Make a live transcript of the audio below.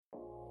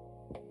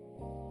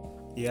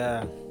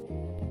Yeah.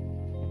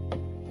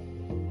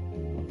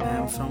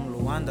 I'm from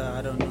Rwanda,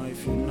 I don't know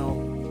if you know.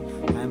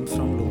 I'm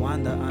from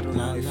Rwanda, I don't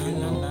know if you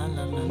know. La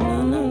la la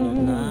la la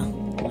la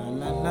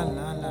la la la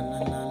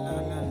la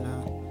la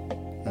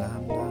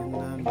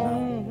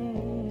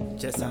la.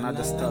 Just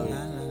another story.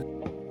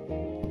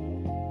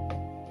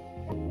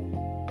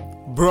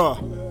 Bro,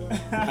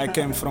 I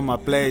came from a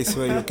place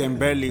where you can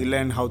barely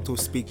learn how to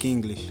speak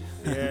English.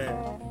 Yeah.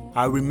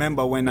 I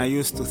remember when I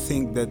used to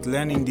think that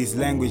learning this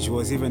language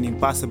was even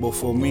impossible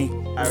for me.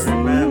 I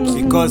remember.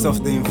 Because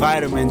of the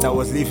environment I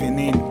was living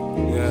in.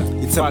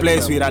 Yeah. It's a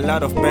place with a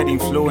lot of bad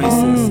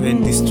influences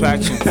and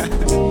distractions.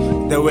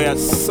 There were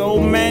so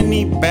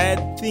many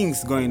bad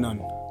things going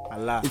on.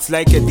 It's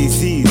like a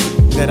disease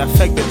that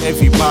affected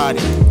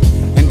everybody.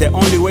 And the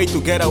only way to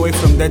get away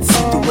from that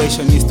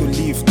situation is to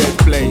leave that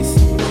place.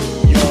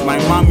 My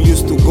mom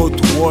used to go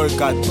to work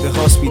at the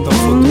hospital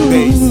for 2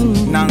 days,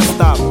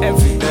 non-stop, and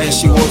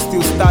she was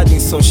still studying,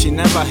 so she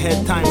never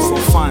had time for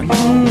fun.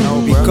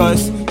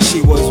 Because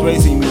she was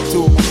raising me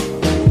too.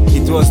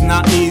 It was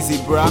not easy,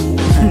 bruh,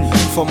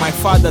 for my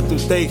father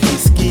to take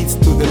his kids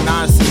to the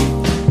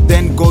nursery,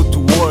 then go to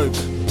work.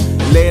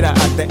 Later,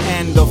 at the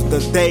end of the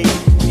day,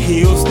 he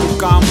used to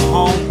come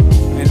home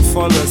and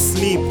fall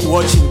asleep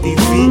watching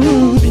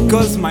TV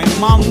because my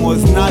mom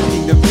was not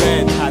in the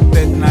bed at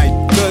that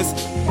night because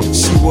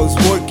she was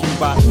working.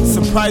 But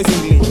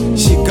surprisingly,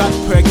 she got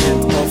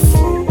pregnant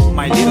of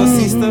my little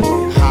sister,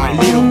 my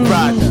little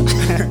brother.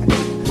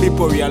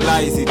 People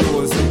realized it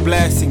was a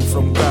blessing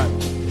from God,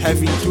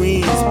 having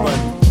twins, but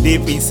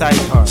deep inside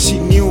her, she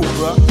knew,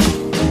 bro,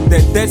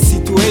 that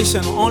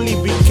situation only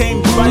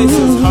became twice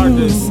as hard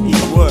as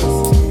it was.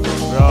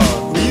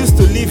 Bro, we used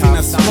to live in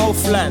a small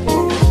flat,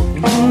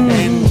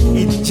 and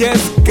it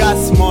just got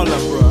smaller,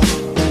 bro.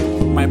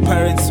 My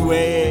parents were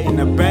in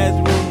a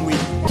bedroom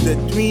with the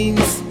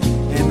twins,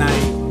 and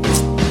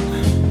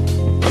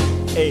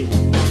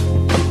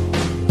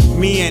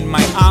me and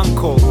my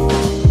uncle,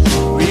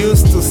 we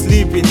used to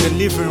sleep in the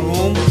living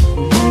room,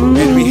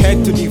 and we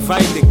had to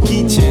divide the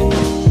kitchen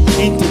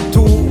into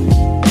two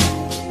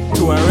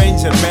to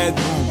arrange a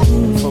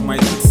bedroom for my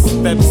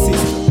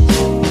stepsister.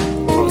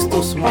 It was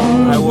too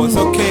small. I was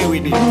okay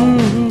with it.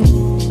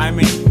 I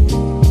mean,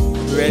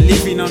 we were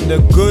living on the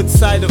good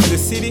side of the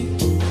city.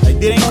 I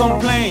didn't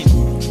complain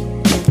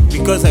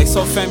because I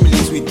saw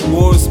families with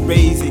worse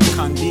basic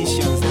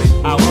conditions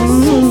than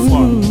ours so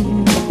far.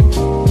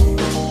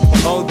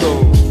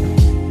 Although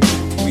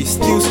we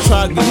still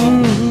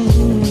struggling,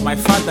 my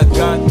father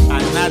got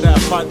another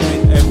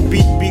apartment a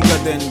bit bigger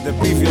than the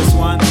previous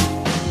one.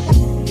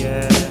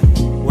 Yeah.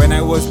 When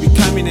I was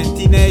becoming a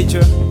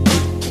teenager,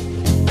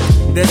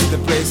 that's the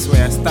place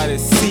where I started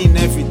seeing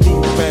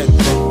everything bad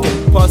that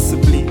can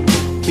possibly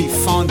be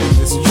found in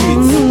the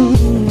streets.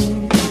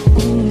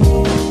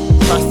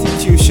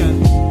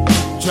 Prostitution,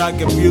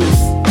 drug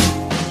abuse.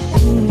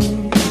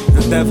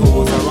 The devil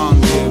was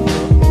around here, bro.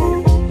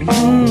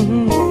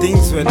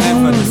 Things were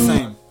never the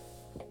same.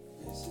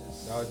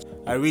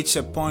 I reached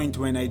a point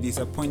when I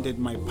disappointed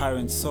my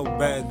parents so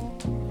bad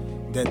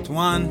that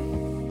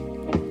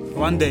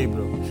one day,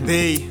 bro,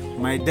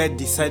 my dad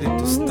decided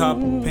to stop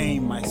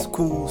paying my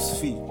school's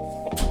fee.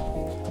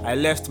 I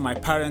left my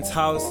parents'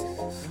 house,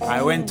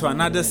 I went to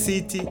another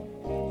city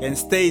and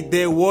stayed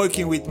there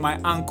working with my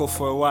uncle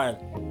for a while.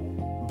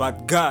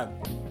 But God,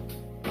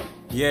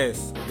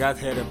 yes, God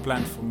had a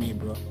plan for me,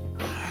 bro.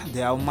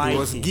 The Almighty. He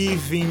was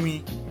giving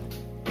me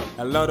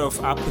a lot of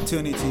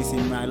opportunities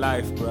in my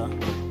life, bro.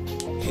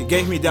 He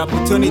gave me the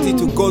opportunity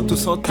to go to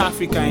South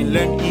Africa and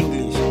learn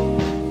English.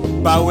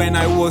 But when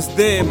I was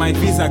there, my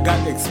visa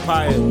got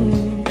expired,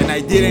 and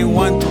I didn't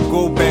want to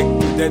go back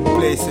to that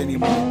place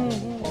anymore.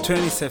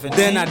 2017.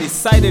 Then I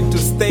decided to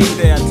stay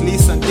there at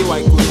least until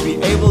I could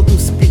be able to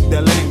speak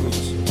the language.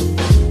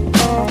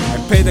 I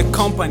paid a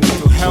company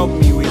to help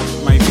me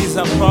with my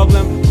visa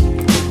problem,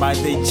 but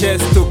they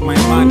just took my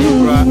money,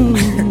 bruh.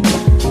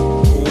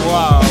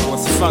 Wow, I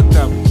was fucked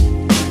up.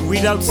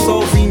 Without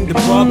solving the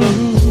problem,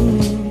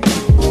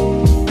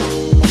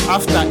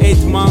 after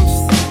 8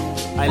 months,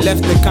 I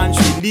left the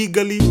country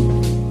legally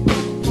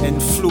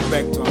and flew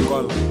back to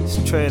Angola,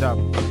 straight up.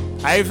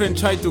 I even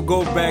tried to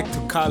go back to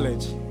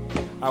college.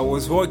 I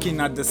was working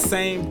at the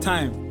same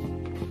time,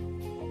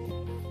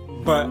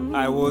 but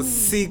I was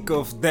sick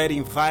of that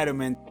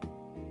environment.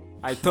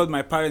 I told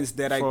my parents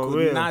that I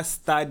could not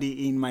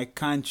study in my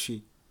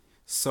country,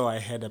 so I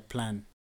had a plan.